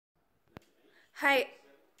Hi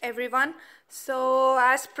everyone. So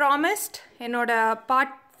as promised, part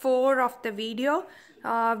 4 of the video,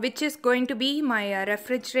 which is going to be my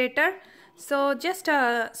refrigerator. So just a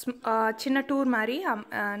சின்ன tour மாதிரி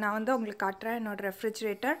நான் வந்து உங்களுக்கு காட்டுறேன் என்னோட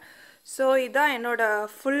refrigerator. So இதான் என்னோட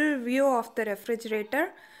full view of the refrigerator.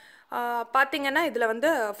 பார்த்தீங்கன்னா இதில்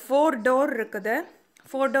வந்து 4 door இருக்குது.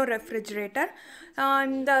 4 door refrigerator.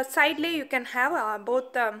 இந்த sideலே you can have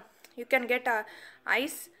both you can get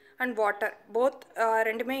ice and water both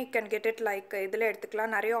ரெண்டுமே you can get it like இதில்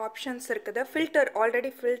எடுத்துக்கலாம் நிறைய options இருக்குது filter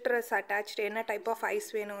already filter is attached என்ன type of ice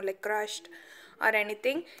வேணும் like crushed or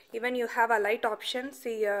anything even you have a light option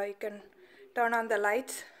see you can turn on the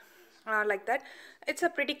lights like that it's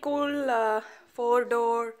a pretty cool 4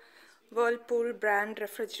 door Whirlpool brand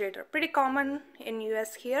refrigerator pretty common in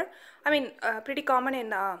US here I mean pretty common in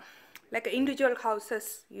like individual houses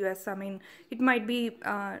US I mean it might be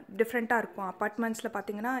different apartments la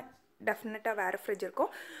pathina definitely vera fridge irukum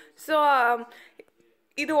so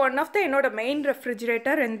இது one of the என்னோட main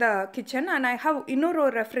refrigerator in the kitchen and I have இன்னொரு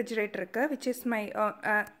refrigerator இருக்கு which is my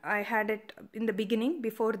I had it in the beginning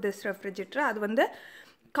before this refrigerator அது வந்து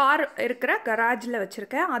car இருக்கிற கராஜ்ல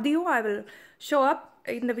வச்சிருக்கேன் அதையும் I will show up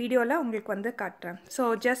இந்த வீடியோல உங்களுக்கு வந்து காட்டுறேன் so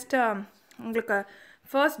just உங்களுக்கு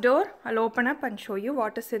first door I'll open up and show you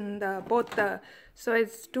what is in the both the so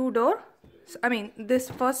it's 2 door I mean this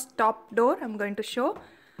first top door I'm going to show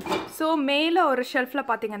so மேல ஒரு ஷெல்ஃப்ல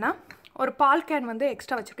பாத்தீங்கன்னா ஒரு பால் கேன் வந்து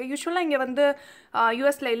extra வச்சிருக்கேன் யூசுவலா இங்க வந்து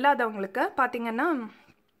யுஎஸ்ல இல்லாதவங்களுக்கு பாத்தீங்கன்னா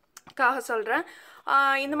காக சொல்றேன்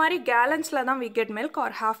இந்த மாதிரி கேலன்ஸ்ல தான் we get milk or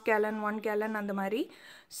half gallon 1 gallon அந்த மாதிரி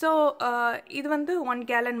so இது வந்து 1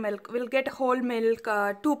 gallon milk will get whole milk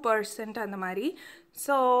 2% அந்த மாதிரி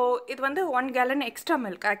so இது வந்து 1 gallon extra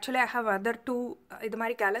milk actually I have other 2 இது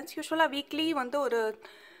மாதிரி gallons usually weekly வந்து ஒரு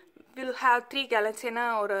will have 3 gallons ஏனா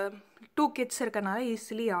ஒரு 2 kids இருக்கனால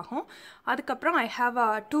easily ஆகும் அதுக்கு அப்புறம் I have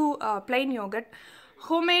 2 plain yogurt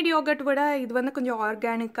homemade yogurt விட இது வந்து கொஞ்சம்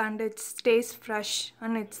organic and it stays fresh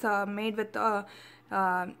and it's made with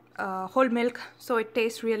whole milk so it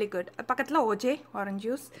tastes really good பக்கத்துல OJ orange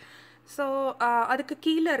juice so அதுக்கு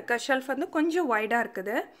கீழ இருக்க shelf வந்து கொஞ்சம் வைடா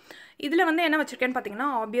இருக்குது இதுல வந்து என்ன வச்சிருக்கேன்னு பாத்தீங்கன்னா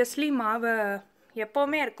obviously மாவு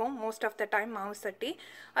எப்பவுமே இருக்கும் most of the time மாவு சட்டி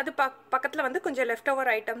அது பக்கத்துல வந்து கொஞ்சம் leftover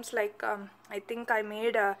items like I think I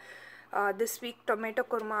made this week tomato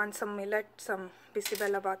kurma and some millet some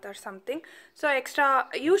bisibelabath or something so extra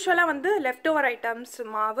usually வந்து leftover items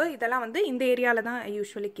மாவு இதெல்லாம் வந்து இந்த ஏரியால தான் I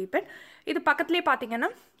usually keep it இது பக்கத்துலயே பாத்தீங்கன்னா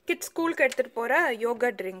kids school க்கு எடுத்துட்டு போற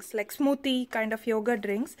yogurt drinks like smoothie kind of yogurt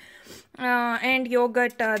drinks and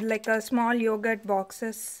yogurt like a small yogurt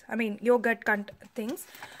boxes I mean yogurt things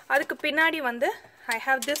அதுக்கு பின்னாடி வந்து I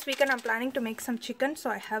have this weekend I'm planning to make some chicken so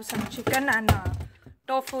I have some chicken and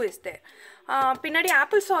tofu is there பின்னாடி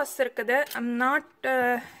apple sauce இருக்குது I'm not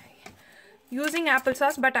using apple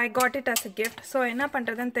sauce but I got it as a gift so என்ன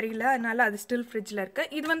பண்றதுன்னு தெரியல அதனால அது still fridge ல இருக்கு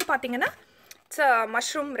இது வந்து பாத்தீங்கன்னா it's a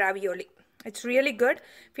mushroom ravioli it's really good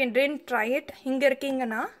if you didn't try it இங்க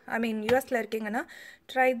இருக்கீங்கனா I mean US ல இருக்கீங்கனா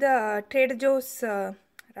try the Trader Joe's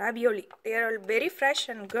ravioli they are very fresh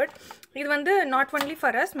and good இது வந்து not only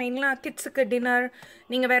for us mainly kids க்கு dinner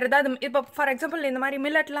நீங்க வேற ஏதாவது இப்ப for example இந்த மாதிரி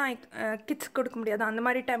milletலாம் kids கொடுக்க முடியாது அந்த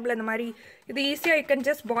மாதிரி டைம்ல இந்த மாதிரி இது ஈஸியா you can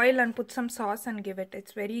just boil and put some sauce and give it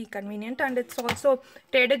it's very convenient and it's also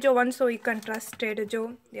Trader Joe one so you can trust Trader Joe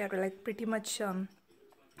they are like pretty much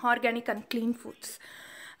organic and clean foods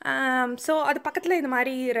so அது பக்கத்துல இந்த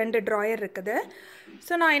மாதிரி ரெண்டு drawer இருக்குது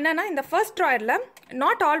so நான் என்னன்னா இந்த first drawerல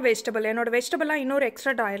not all vegetable என்னோட vegetableலாம் இன்னொரு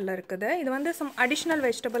extra drawerல இருக்குது இது வந்து some additional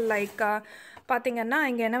vegetable like பாத்தீங்கன்னா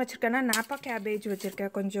இங்க என்ன வச்சிருக்கேன்னா napa cabbage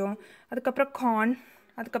வச்சிருக்கேன் கொஞ்சம் அதுக்கு அப்புறம் corn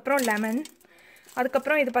அதுக்கு அப்புறம் lemon அதுக்கு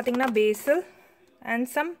அப்புறம் இது பாத்தீங்கன்னா basil and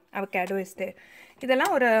some avocado is there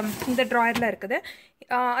இதெல்லாம் ஒரு இந்த drawerல இருக்குது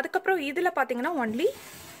அதுக்கு அப்புறம் இதுல பாத்தீங்கன்னா only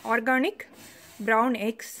organic brown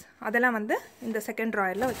eggs அதெல்லாம் வந்து இந்த செகண்ட்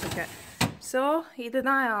drawerல வச்சிருக்கேன் சோ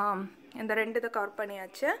இதுதான் இந்த ரெண்டுத கவர்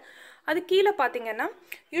பண்ணியாச்சு அது கீழ பாத்தீங்கன்னா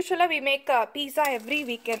usually we make pizza every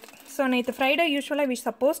weekend so நேத்து Friday usually we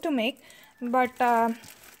supposed to make but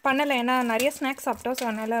பண்ணல ஏனா நிறைய ஸ்நாக்ஸ் சாப்பிட்டோம் சோ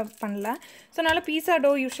அதனால பண்ணல சோ அதனால pizza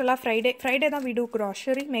dough usually Friday தான் we do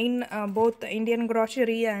grocery main both Indian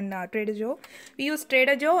grocery and Trader Joe we use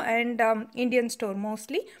Trader Joe and Indian store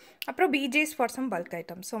mostly அப்புறம் BJ's for some bulk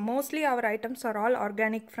items so mostly our items are all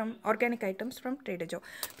organic items from Trader Joe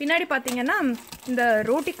பின்னாடி பாத்தீங்கன்னா இந்த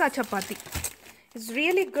ரோட்டிகா chapati is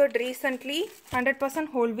really good recently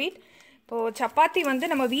 100% whole wheat இப்போ சப்பாத்தி வந்து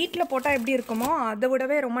நம்ம வீட்ல போட்டா எப்படி இருக்குமோ அதை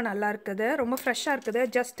விடவே ரொம்ப நல்லா இருக்குது ரொம்ப ஃப்ரெஷ்ஷா இருக்குது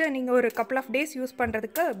ஜஸ்ட் நீங்க ஒரு couple of days யூஸ்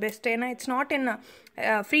பண்றதுக்கு பெஸ்ட் ஏனா it's not in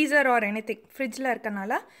freezer or anything fridgeல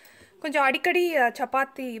இருக்கனால கொஞ்சம் அடிக்கடி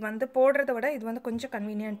சப்பாத்தி வந்து போடுறத விட இது வந்து கொஞ்சம்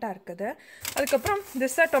கன்வீனியண்ட்டாக இருக்குது. அதுக்கப்புறம்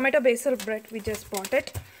this R tomato Basel bread we just bought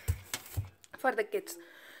it for the kids.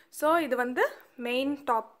 So இது வந்து மெயின்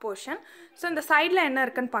டாப் போர்ஷன். ஸோ இந்த சைடில் என்ன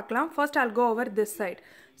இருக்குன்னு பார்க்கலாம். First I'll go over this side.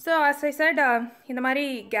 So as I said இந்த மாதிரி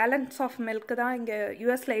கேலன்ஸ் ஆஃப் மில்க் தான் இங்கே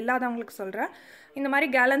யூஎஸில் இல்லாதவங்களுக்கு சொல்கிறேன். இந்த மாதிரி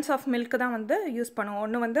கேலன்ஸ் ஆஃப் மில்க் தான் வந்து யூஸ் பண்ணுவோம்.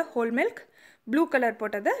 ஒன்று வந்து ஹோல் மில்க், ப்ளூ கலர்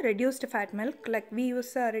போட்டது reduced fat milk, like we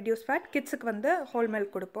use reduce fat. கிட்ஸுக்கு வந்து ஹோல்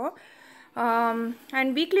மில்க் கொடுப்போம்.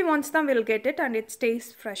 அண்ட் வீக்லி ஒன்ஸ் தான் will get it and it stay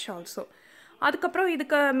fresh also. அதுக்கப்புறம்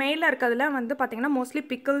இதுக்கு மேலே இருக்கிறதுல வந்து பார்த்திங்கன்னா மோஸ்ட்லி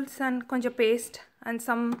பிக்கிள்ஸ் அண்ட் கொஞ்சம் பேஸ்ட் அண்ட்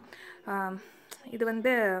சம் இது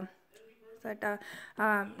வந்து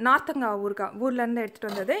நார்த்தங்காய் ஊர்லேருந்து எடுத்துகிட்டு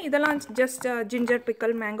வந்தது. இதெல்லாம் ஜஸ்ட் ஜிஞ்சர்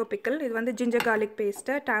பிக்கல், மேங்கோ பிக்கல். இது வந்து ginger garlic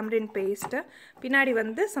paste, tamarind paste, பின்னாடி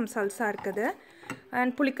வந்து சம் சல்சா இருக்குது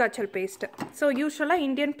அண்ட் புளிக்காய்ச்சல் பேஸ்ட்டு. ஸோ யூஸ்வலாக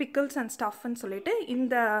இந்தியன் பிக்கிள்ஸ் அண்ட் ஸ்டஃப்னு சொல்லிட்டு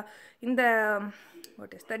இந்த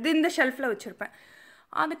வாட் இஸ் தட் இந்த ஷெல்ஃபில் வச்சுருப்பேன்.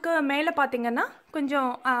 அதுக்கு மேலே பார்த்திங்கன்னா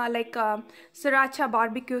கொஞ்சம் like சிராச்சா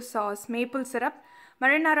barbecue sauce, maple syrup,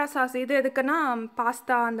 marinara sauce. இது எதுக்குன்னா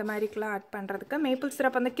பாஸ்தா அந்த மாதிரிக்கெலாம் ஆட் பண்ணுறதுக்கு. மேப்பிள்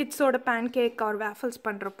சிரப் அந்த கிட்ஸோட பேன் கேக் ஆர் வேஃபல்ஸ்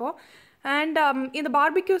பண்ணுறப்போ. அண்ட் இந்த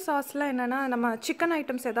பார்பிக்யூ சாஸில் என்னென்னா நம்ம சிக்கன்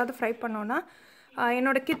ஐட்டம்ஸ் ஏதாவது ஃப்ரை பண்ணோன்னா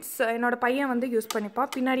என்னோடய பையன் வந்து யூஸ் பண்ணிப்பான்.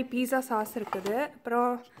 பின்னாடி பீஸா சாஸ் இருக்குது,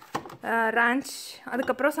 அப்புறம் ரான்ச்,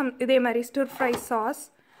 அதுக்கப்புறம் இதே மாதிரி ஸ்டிர் ஃப்ரை சாஸ்.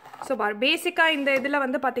 ஸோ பேசிக்காக இந்த இதில்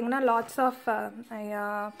வந்து பார்த்திங்கன்னா lots of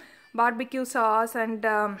barbecue sauce and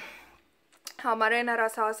மரேனரா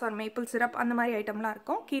sauce R maple syrup அந்த மாதிரி ஐட்டம்லாம்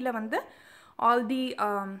இருக்கும். கீழே வந்து ஆல் தி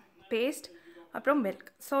பேஸ்ட், அப்புறம் மில்க்.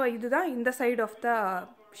 ஸோ இதுதான் இந்த சைட் ஆஃப் த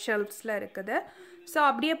ஷெல்ஃப்ஸில் இருக்குது. ஸோ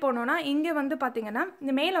அப்படியே போனோன்னா இங்கே வந்து பார்த்திங்கன்னா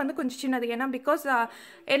இந்த மேலே வந்து கொஞ்சம் சின்னது. ஏன்னா பிகாஸ்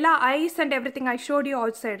எல்லா ice and every thing I ஷோட் you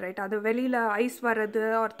out side right. அது வெளியில் ஐஸ் வர்றது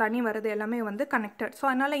ஒரு தண்ணி வர்றது எல்லாமே வந்து கனெக்டட். ஸோ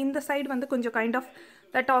அதனால் இந்த சைடு வந்து கொஞ்சம் kind of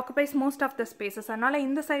that occupies most of the spaces. அதனால்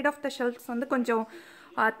இந்த சைட் ஆஃப் த ஷெல்ஃப்ஸ் வந்து கொஞ்சம்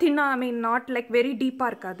தின்னாக, ஐ மீன் நாட் லைக் வெரி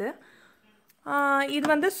டீப்பாக இருக்காது. இது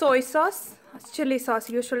வந்து சோய் சாஸ், சில்லி சாஸ்,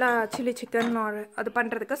 யூஸ்வலாக சில்லி சிக்கன் அது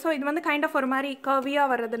பண்ணுறதுக்கு. ஸோ இது வந்து கைண்ட் ஆஃப் ஒரு மாதிரி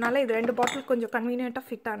கர்வியாக வர்றதுனால இது 2 பாட்டில் கொஞ்சம் கன்வீனியண்ட்டாக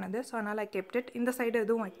ஃபிட் ஆனது. ஸோ அதனால் ஐ கெப்ட் இட். இந்த சைடு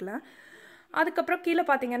எதுவும் வைக்கல. அதுக்கப்புறம் கீழே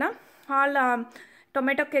பார்த்தீங்கன்னா all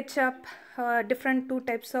tomato ketchup, different 2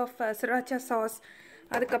 types of சிராச்சா sauce,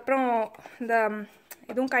 அதுக்கப்புறம் இந்த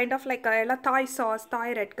இதுவும் கைண்ட் ஆஃப் லைக் எல்லாம் தாய் சாஸ்,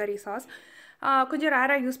 தாய் ரெட் கரி சாஸ், கொஞ்சம்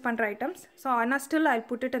ரேராக யூஸ் பண்ணுற ஐட்டம்ஸ். ஸோ ஆனால் still I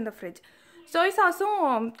put it in the fridge. சோய்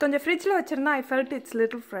சாஸும் கொஞ்சம் ஃப்ரிட்ஜில் வச்சுருந்தா I felt it's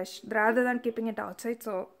little fresh rather than keeping it out side.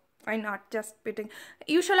 So I not just fitting.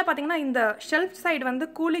 யூஸ்வலாக பார்த்தீங்கன்னா இந்த ஷெல்ஃப் சைடு வந்து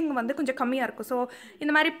கூலிங் வந்து கொஞ்சம் கம்மியாக இருக்கும். ஸோ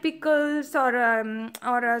இந்த மாதிரி pickles R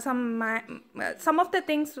some of the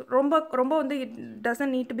things ரொம்ப வந்து it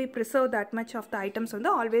doesn't need to be preserve that much of the items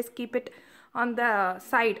வந்து always keep it on the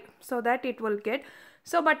side so that it will get.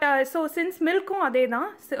 So but so since மில்க்கும் அதே தான்,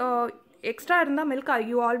 extra இருந்தால் milk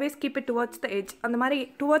you always keep it towards the edge. அந்த மாதிரி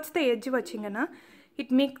towards the edge வச்சிங்கன்னா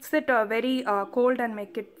it makes it very cold and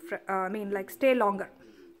make it mean like stay longer.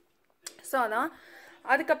 So அதான்.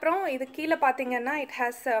 அதுக்கப்புறம் இது கீழே பார்த்தீங்கன்னா it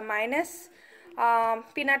has minus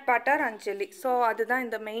peanut butter and jelly. So அதுதான்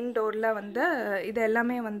இந்த மெயின் டோரில் வந்து இது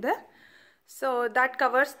எல்லாமே வந்து. So that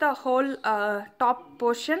covers the whole top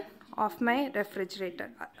portion of my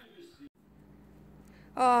refrigerator.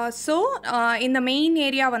 So இந்த மெயின்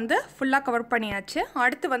ஏரியா வந்து ஃபுல்லாக கவர் பண்ணியாச்சு.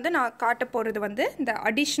 அடுத்து வந்து நான் காட்ட போகிறது வந்து இந்த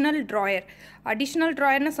அடிஷ்னல்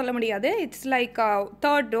ட்ராயர்னு சொல்ல முடியாது, இட்ஸ் லைக்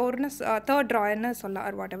தேர்ட் ட்ராயர்னு சொல்ல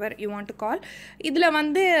R what ever you want to call. இதில்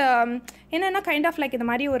வந்து என்னென்னா கைண்ட் ஆஃப் லைக் இந்த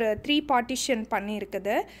மாதிரி ஒரு 3 பார்ட்டிஷன்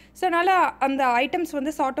பண்ணியிருக்குது. ஸோ அதனால் அந்த ஐட்டம்ஸ்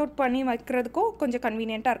வந்து சார்ட் அவுட் பண்ணி வைக்கிறதுக்கும் கொஞ்சம்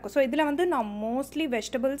கன்வீனியண்ட்டாக இருக்கும். ஸோ இதில் வந்து நான் mostly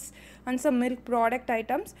vegetables and some milk product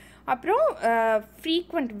items, அப்புறம்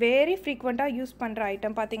வெரி ஃப்ரீக்வெண்ட்டாக யூஸ் பண்ணுற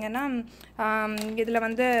ஐட்டம் பார்த்திங்கன்னா இதில்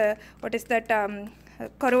வந்து வாட் இஸ் தட்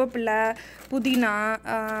கருவேப்பிலை, புதினா,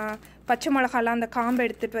 பச்சை மிளகாலாம் அந்த காம்பை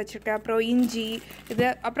எடுத்துகிட்டு வச்சுருக்கேன், அப்புறம் இஞ்சி, இது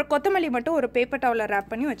அப்புறம் கொத்தமல்லி மட்டும் ஒரு பேப்பர் டவலில் ரேப்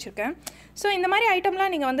பண்ணி வச்சுருக்கேன். ஸோ இந்த மாதிரி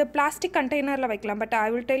ஐட்டம்லாம் நீங்கள் வந்து பிளாஸ்டிக் கண்டெய்னரில் வைக்கலாம். But I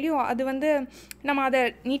will tell you அது வந்து நம்ம அதை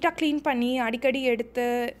நீட்டாக க்ளீன் பண்ணி அடிக்கடி எடுத்து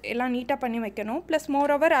எல்லாம் நீட்டாக பண்ணி வைக்கணும். ப்ளஸ்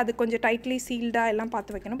மோரோவர் அது கொஞ்சம் டைட்லி சீல்டாக எல்லாம்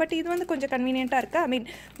பார்த்து வைக்கணும். பட் இது வந்து கொஞ்சம் கன்வீனியண்ட்டாக இருக்குது. ஐ mean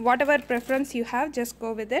what ever preference you have just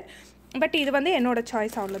go with it. But இது வந்து என்னோடய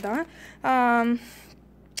சாய்ஸ், அவ்வளோதான்.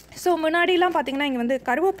 ஸோ முன்னாடிலாம் பார்த்திங்கன்னா இங்கே வந்து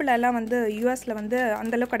கருவேப்பிலெல்லாம் வந்து யூஎஸில் வந்து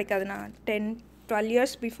அந்தளவுக்கு கிடைக்காது. நான் 10-12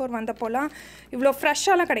 இயர்ஸ் பிஃபோர் வந்தப்போலாம் இவ்வளோ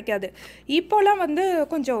ஃப்ரெஷ்ஷாலாம் கிடைக்காது. இப்போலாம் வந்து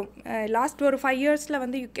கொஞ்சம் லாஸ்ட் ஒரு 5 இயர்ஸில்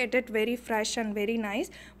வந்து you get it very fresh and very nice.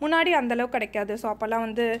 முன்னாடி அந்தளவுக்கு கிடைக்காது. ஸோ அப்போல்லாம்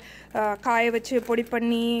வந்து காய வச்சு பொடி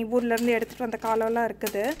பண்ணி ஊர்லேருந்து எடுத்துகிட்டு வந்த காலம்லாம்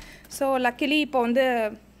இருக்குது. ஸோ லக்கிலி இப்போ வந்து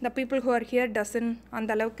the people who are here doesn't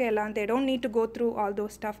அந்த அளவுக்கு எல்லாம் they don't need to go through all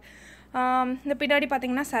those stuff. இந்த பின்னாடி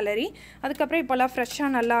பார்த்தீங்கன்னா celery. அதுக்கப்புறம் இப்போல்லாம் ஃப்ரெஷ்ஷாக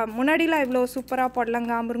நல்லா முன்னாடிலாம் இவ்வளோ சூப்பராக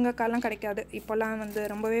பொடலங்காய் முருங்கைக்காய்லாம் கிடைக்காது. இப்போல்லாம் வந்து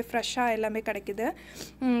ரொம்பவே ஃப்ரெஷ்ஷாக எல்லாமே கிடைக்குது.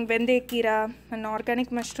 வெந்தயக்கீரை and organic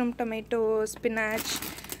mushroom, tomato, spinach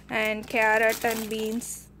and carrot and beans.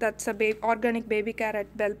 That's a organic baby carrot,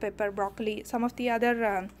 bell pepper, broccoli, some of the other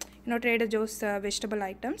Trader Joe's vegetable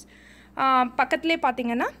items. பக்கத்துலேயே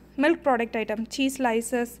பார்த்தீங்கன்னா milk product item, cheese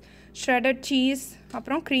slices, shredded cheese,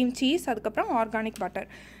 அப்புறம் cream cheese, அதுக்கப்புறம் organic butter.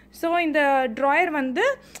 So இந்த drawer வந்து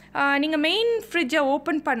நீங்கள் main ஃப்ரிட்ஜை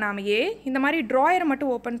open பண்ணாமையே இந்த மாதிரி ட்ராயரை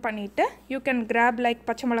மட்டும் ஓப்பன் பண்ணிவிட்டு யூ கேன் கிராப் லைக்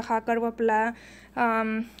பச்சை மிளகா கருவேப்பிலை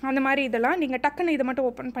அந்த மாதிரி இதெல்லாம் நீங்கள் டக்குன்னு இதை மட்டும்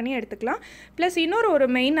ஓப்பன் பண்ணி எடுத்துக்கலாம். ப்ளஸ் இன்னொரு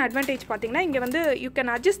மெயின் அட்வான்டேஜ் பார்த்தீங்கன்னா இங்கே வந்து you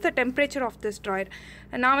can adjust the temperature of this drawer.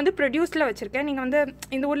 நான் வந்து ப்ரொடியூஸில் வச்சுருக்கேன். நீங்கள் வந்து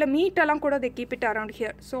இந்த ஊரில் மீட்டெல்லாம் கூட they keep it around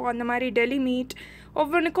here. So அந்த மாதிரி டெல்லி மீட்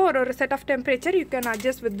ஒவ்வொன்றுக்கும் ஒரு set of temperature you can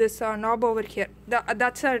adjust with this knob over here.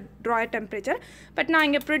 That's a drawer temperature. But நான்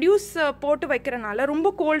இங்கே ப்ரொடியூஸ் போட்டு வைக்கிறனால ரொம்ப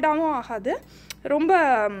கோல்டாகவும் ஆகாது, ரொம்ப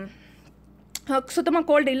சுத்தமாக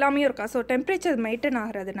கோல்டு இல்லாமையும் இருக்கா. ஸோ டெம்பரேச்சர் மெயின்டைன்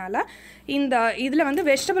ஆகிறதுனால இந்த இதில் வந்து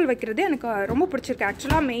வெஜிடபிள் வைக்கிறது எனக்கு ரொம்ப பிடிச்சிருக்கு.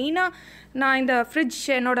 ஆக்சுவலாக மெயினாக நான் இந்த ஃப்ரிட்ஜ்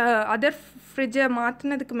என்னோடய அதர் ஃப்ரிட்ஜை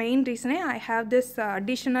மாற்றினதுக்கு மெயின் ரீசனே I have this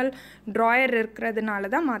additional drawer இருக்கிறதுனால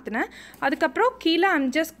தான் மாற்றினேன். அதுக்கப்புறம் கீழே I'm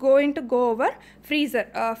just going to go over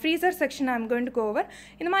freezer section I'm going to go over.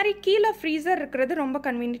 இந்த மாதிரி கீழே ஃப்ரீசர் இருக்கிறது ரொம்ப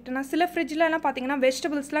கன்வீனியன்ட்னா சில ஃப்ரிட்ஜ்லலாம் பார்த்தீங்கன்னா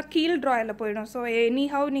வெஜிடபிள்ஸ்லாம் கீழ் ட்ராயரில் போயிடும். ஸோ எனி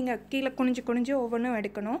ஹவ் நீங்கள் கீழே குனிஞ்சு ஒவ்வொன்றும்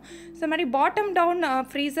எடுக்கணும். ஸோ மாதிரி பாட்டம் டவுன்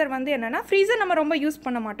ஃப்ரீசர் வந்து என்னென்னா ஃப்ரீசர் நம்ம ரொம்ப யூஸ்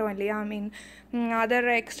பண்ண மாட்டோம் இல்லையா, ஐ மீன் அதர்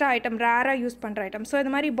எக்ஸ்ட்ரா ஐட்டம் ரேராக யூஸ் பண்ணுற ஐட்டம். ஸோ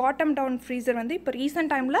இது மாதிரி பாட்டம் டவுன் ஃப்ரீசர் வந்து இப்போ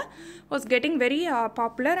ரீசெண்ட் டைமில் was getting very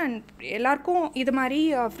popular and எல்லாருக்கும் இது மாதிரி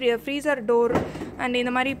ஃப்ரீசர் டோர் அண்ட்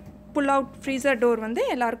இந்த மாதிரி புல் அவுட் ஃப்ரீசர் டோர் வந்து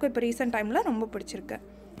எல்லாருக்கும் இப்போ ரீசெண்ட் டைமில் ரொம்ப பிடிச்சிருக்கு.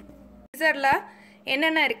 ஃப்ரீசரில்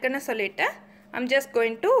என்னென்ன இருக்குதுன்னு சொல்லிவிட்டு I'm just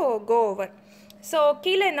going to go over. So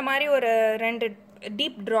கீழே இந்த மாதிரி ஒரு 2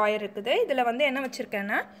 டீப் ட்ராயர் இருக்குது. இதில் வந்து என்ன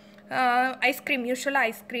வச்சுருக்கேன்னா ஐஸ்கிரீம், யூஸ்வலாக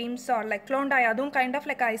ஐஸ்கிரீம்ஸ் ஆர் லைக் க்ளோண்டாய், அதுவும் கைண்ட் ஆஃப்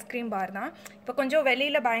லைக் ஐஸ்கிரீம் பார் தான். இப்போ கொஞ்சம்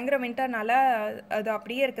வெளியில் பயங்கர வின்டர்னால அது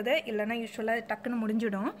அப்படியே இருக்குது, இல்லைன்னா யூஸ்வலாக டக்குன்னு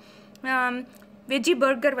முடிஞ்சிடும். வெஜ்ஜி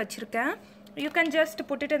பர்கர் வச்சுருக்கேன். You can just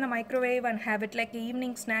put it in the microwave and have it like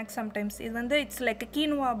evening snacks sometimes. இது வந்து இட்ஸ் லைக்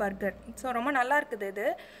கீனுவா பர்கர். ஸோ ரொம்ப நல்லா இருக்குது இது.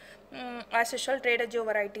 As usual trader Joe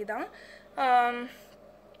variety தான்.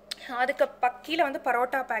 அதுக்கு கீழே வந்து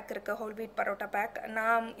பரோட்டா பேக் இருக்குது, ஹோல் வீட் பரோட்டா பேக்.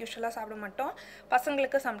 நான் யூஸ்வலாக சாப்பிட மாட்டோம்,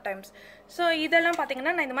 பசங்களுக்கு சம்டைம்ஸ். ஸோ இதெல்லாம்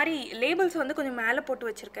பார்த்திங்கன்னா நான் இந்த மாதிரி லேபிள்ஸ் வந்து கொஞ்சம் மேலே போட்டு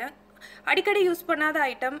வச்சுருக்கேன். அடிக்கடி யூஸ் பண்ணாத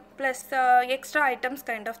item plus extra items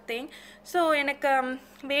kind of thing. So எனக்கு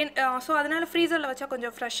ஸோ அதனால் ஃப்ரீசரில் வச்சா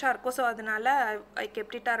கொஞ்சம் ஃப்ரெஷ்ஷாக இருக்கும். ஸோ அதனால் ஐ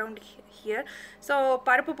kept it around here. So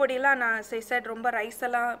பருப்பு பொடியெல்லாம் நான் said ரொம்ப ரைஸ்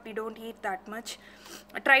எல்லாம் we don't eat that much.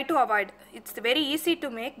 Try to avoid. It's very easy to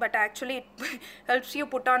make but actually it helps you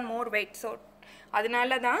put on more weight. So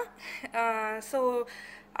அதனால தான் so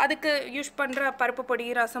அதுக்கு use பண்ணுற பருப்பு பொடி,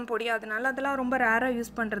 ரசம் பொடி, அதெல்லாம் ரொம்ப ரேராக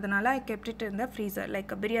யூஸ் பண்ணுறதுனால ஐ kept it in the freezer.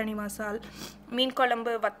 Like biryani மசால், மீன்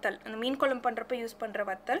குழம்பு வத்தல், அந்த மீன் குழம்பு பண்ணுறப்ப யூஸ் பண்ணுற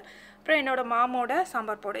வத்தல், அப்புறம் என்னோடய மாமோட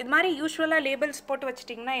சாம்பார் பவுடர். இது மாதிரி யூஸ்வலாக லேபிள்ஸ் போட்டு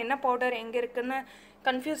வச்சிட்டிங்கன்னா என்ன பவுடர் எங்கே இருக்குதுன்னு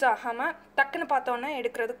கன்ஃபியூஸ் ஆகாமல் டக்குன்னு பார்த்தோன்னே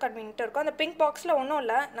எடுக்கிறதுக்கு கன்வீனியன்ட்டாக இருக்கும். அந்த பிங்க் பாக்ஸில் ஒன்றும்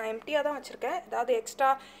இல்லை, நான் எம்டியாக தான் வச்சுருக்கேன். ஏதாவது எக்ஸ்ட்ரா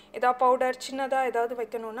ஏதாவது பவுடர் சின்னதாக ஏதாவது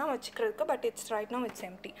வைக்கணுன்னா வச்சுக்கிறதுக்கு. But it's right no it's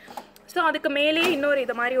empty. So அதுக்கு மேலேயே இன்னொரு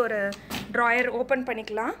இது மாதிரி ஒரு ட்ராயர் ஓப்பன்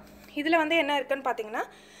பண்ணிக்கலாம். இதில் வந்து என்ன இருக்குதுன்னு பார்த்தீங்கன்னா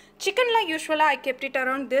சிக்கன்லாம் யூஸ்வலாக ஐ kept it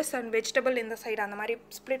around this and vegetable இந்த சைடு அந்த மாதிரி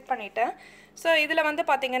ஸ்ப்ளிட் பண்ணிவிட்டேன். ஸோ இதில் வந்து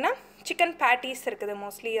பார்த்திங்கன்னா சிக்கன் பேட்டிஸ் இருக்குது.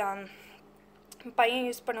 மோஸ்ட்லி பையன்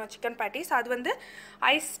யூஸ் பண்ணுவோம் சிக்கன் பேட்டிஸ். அது வந்து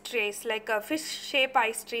ice trace like fish shape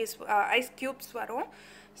ice trace, ice cubes வரும்.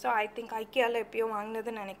 ஸோ ஐ திங்க் ஐக்கியாவில் எப்பயோ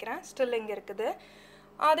வாங்கினதுன்னு நினைக்கிறேன், ஸ்டில் இங்கே இருக்குது.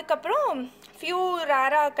 அதுக்கப்புறம் ஃபியூ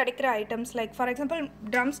ரேராக கிடைக்கிற items like for example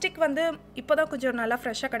drumstick வந்து இப்போ தான் கொஞ்சம் நல்லா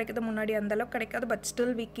ஃப்ரெஷ்ஷாக கிடைக்குது, முன்னாடி அந்தளவுக்கு கிடைக்காது. But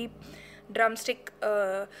still we keep drumstick,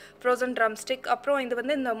 frozen drumstick. அப்புறம் இது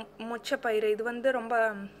வந்து இந்த மொச்சப்பயிறு, இது வந்து ரொம்ப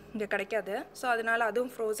இங்கே கிடைக்காது. ஸோ அதனால்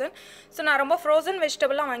அதுவும் ஃப்ரோசன். ஸோ நான் ரொம்ப ஃப்ரோசன்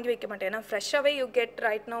வெஜிடபிள்லாம் வாங்கி வைக்க மாட்டேன், ஏன்னா ஃப்ரெஷ்ஷாகவே you get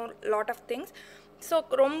right no lot of things. So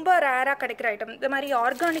ரொம்ப ரேராக கிடைக்கிற ஐட்டம் இந்த மாதிரி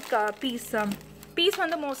ஆர்கானிக் பீஸ்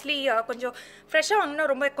வந்து மோஸ்ட்லி கொஞ்சம் ஃப்ரெஷ்ஷாக வாங்கினா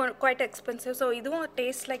ரொம்ப குவைட் எக்ஸ்பென்சிவ். ஸோ இதுவும்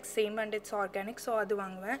taste like same and it's organic. So அது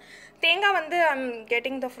வாங்குவேன். தேங்காய் வந்து I'm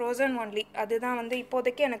getting the frozen only. அதுதான் வந்து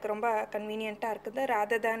இப்போதைக்கு எனக்கு ரொம்ப கன்வீனியண்ட்டாக இருக்குது.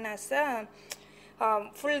 ரேதர் தேன் அஸ்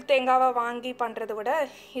ஃபுல் தேங்காவை வாங்கி பண்ணுறதை விட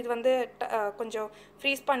இது வந்து கொஞ்சம்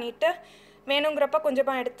ஃப்ரீஸ் பண்ணிவிட்டு வேணுங்கிறப்ப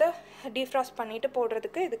கொஞ்சமாக எடுத்து டீஃப்ராஸ்ட் பண்ணிவிட்டு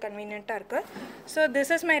போடுறதுக்கு இது கன்வீனியண்ட்டாக இருக்குது. So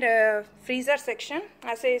this is my freezer section.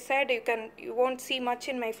 As I set you won't see much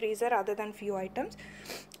in my freezer other than few items.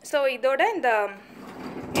 So இதோட இந்த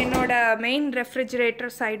என்னோட மெயின்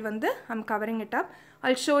ரெஃப்ரிஜரேட்டர் சைடு வந்து I'm covering it up.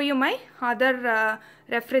 I'll show you my other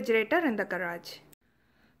refrigerator in the garage.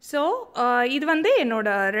 So இது வந்து என்னோட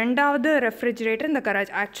ரெண்டாவது refrigerator இந்த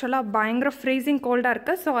garage. ஆக்சுவலாக பயங்கர ஃப்ரீசிங் கோல்டாக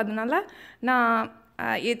இருக்குது. ஸோ அதனால் நான்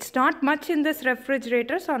it's not much in this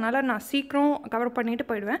refrigerator. So அதனால் நான் சீக்கிரம் கவர் பண்ணிவிட்டு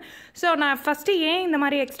போயிடுவேன். ஸோ நான் ஃபஸ்ட்டு ஏன் இந்த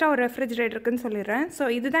மாதிரி எக்ஸ்ட்ரா ஒரு ரெஃப்ரிஜிரேட்டர் இருக்குன்னு சொல்லிடுறேன். ஸோ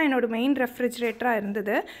இதுதான் என்னோடய மெயின் ரெஃப்ரிஜிரேட்டராக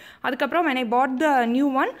இருந்தது. அதுக்கப்புறம் when I bought the new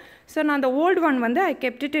one, so நான் அந்த ஓல்டு ஒன் வந்து ஐ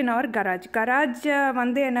kept it in our garage. Garage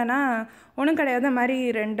வந்து என்னென்னா ஒன்றும் கிடையாது. இந்த மாதிரி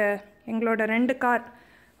எங்களோட 2 கார்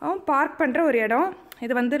பார்க் பண்ணுற ஒரு இடம்.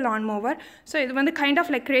 இது வந்து லான் மூவர். ஸோ இது வந்து kind of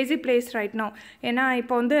like Crazy place right no. ஏன்னா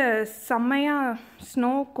இப்போ வந்து செம்மையாக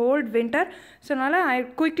ஸ்னோ, கோல்ட், வின்டர். ஸோ அதனால் ஐ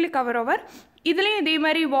குயிக்லி கவர் ஓவர். இதுலேயும் இதே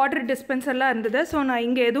மாதிரி வாட்டர் டிஸ்பென்சர்லாம் இருந்தது. ஸோ நான்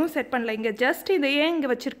இங்கே எதுவும் செட் பண்ணல. இங்கே ஜஸ்ட் இதை ஏன்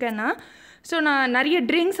இங்கே வச்சுருக்கேன்னா, ஸோ நான் நிறைய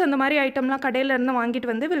ட்ரிங்க்ஸ் அந்த மாதிரி ஐட்டம்லாம் கடையிலேருந்து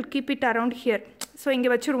வாங்கிட்டு வந்து will keep it around here. So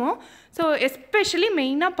இங்கே வச்சுருவோம். ஸோ எஸ்பெஷலி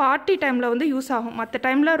மெயினாக பார்ட்டி டைமில் வந்து யூஸ் ஆகும். மற்ற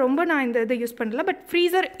டைமில் ரொம்ப நான் இந்த இதை யூஸ் பண்ணல. பட்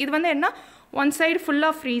ஃப்ரீசர் இது வந்து என்ன, ஒன் சைடு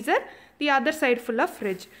ஃபுல்லாக ஃப்ரீசர், தி அதர் சைடு ஃபுல்லாக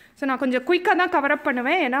ஃப்ரிட்ஜ். ஸோ நான் கொஞ்சம் குயிக்காக தான் கவர் அப்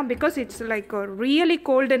பண்ணுவேன். ஏன்னா because it's like really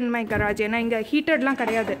gold in my garage. ஏன்னா இங்கே ஹீட்டர்லாம்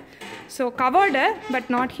கிடையாது. So covered but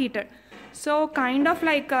not heated. So kind of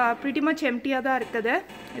like pretty much எம்டியாக தான் இருக்குது.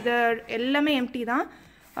 இது எல்லாமே எம்டி தான்.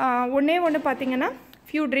 ஒன்று பார்த்தீங்கன்னா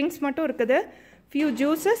ஃபியூ ட்ரிங்க்ஸ் மட்டும் இருக்குது. Few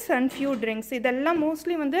juices and few drinks. இதெல்லாம்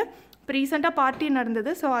மோஸ்ட்லி வந்து இப்போ ரீசெண்டாக பார்ட்டி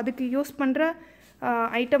நடந்தது. ஸோ அதுக்கு யூஸ் பண்ணுற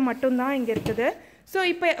ஐட்டம் மட்டும்தான் இங்கே இருக்குது. ஸோ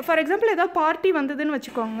இப்போ ஃபார் எக்ஸாம்பிள் ஏதாவது பார்ட்டி வந்ததுன்னு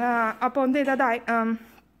வச்சுக்கோங்க. அப்போ வந்து ஏதாவது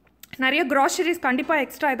நிறைய க்ராசரிஸ் கண்டிப்பாக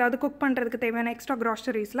எக்ஸ்ட்ரா ஏதாவது குக் பண்ணுறதுக்கு தேவையான எக்ஸ்ட்ரா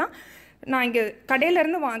க்ராசரிஸ்லாம் நான் இங்கே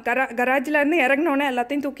கடையிலேருந்து கராஜிலேருந்து இறங்கினோன்னே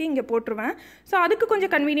எல்லாத்தையும் தூக்கி இங்கே போட்டுருவேன். ஸோ அதுக்கு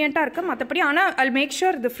கொஞ்சம் கன்வீனியண்ட்டாக இருக்குது. மற்றபடி ஆனால் I make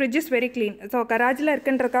sure the fridge is very clean. So கராஜில்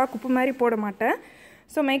இருக்குன்றக்காக குப்பை மாதிரி போட மாட்டேன்.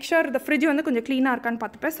 ஸோ மேக் ஷூர் த ஃப்ரிட்ஜ் வந்து கொஞ்சம் க்ளீனாக இருக்கான்னு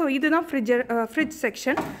பார்த்துப்பேன். ஸோ இதுதான் ஃப்ரிட்ஜ்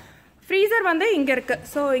செக்ஷன். ஃப்ரீசர் வந்து இங்கே இருக்குது.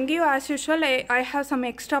 ஸோ இங்கேயும் as usual I have some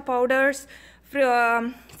extra powders,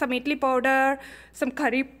 some idli powder, some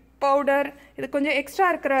curry powder. இது கொஞ்சம் எக்ஸ்ட்ரா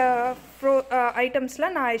இருக்கிற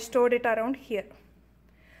ஐட்டம்ஸ்லாம் நான் I stored it around here.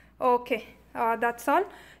 Okay, that's all.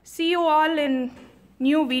 See you all in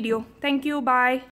new video. Thank you. Bye.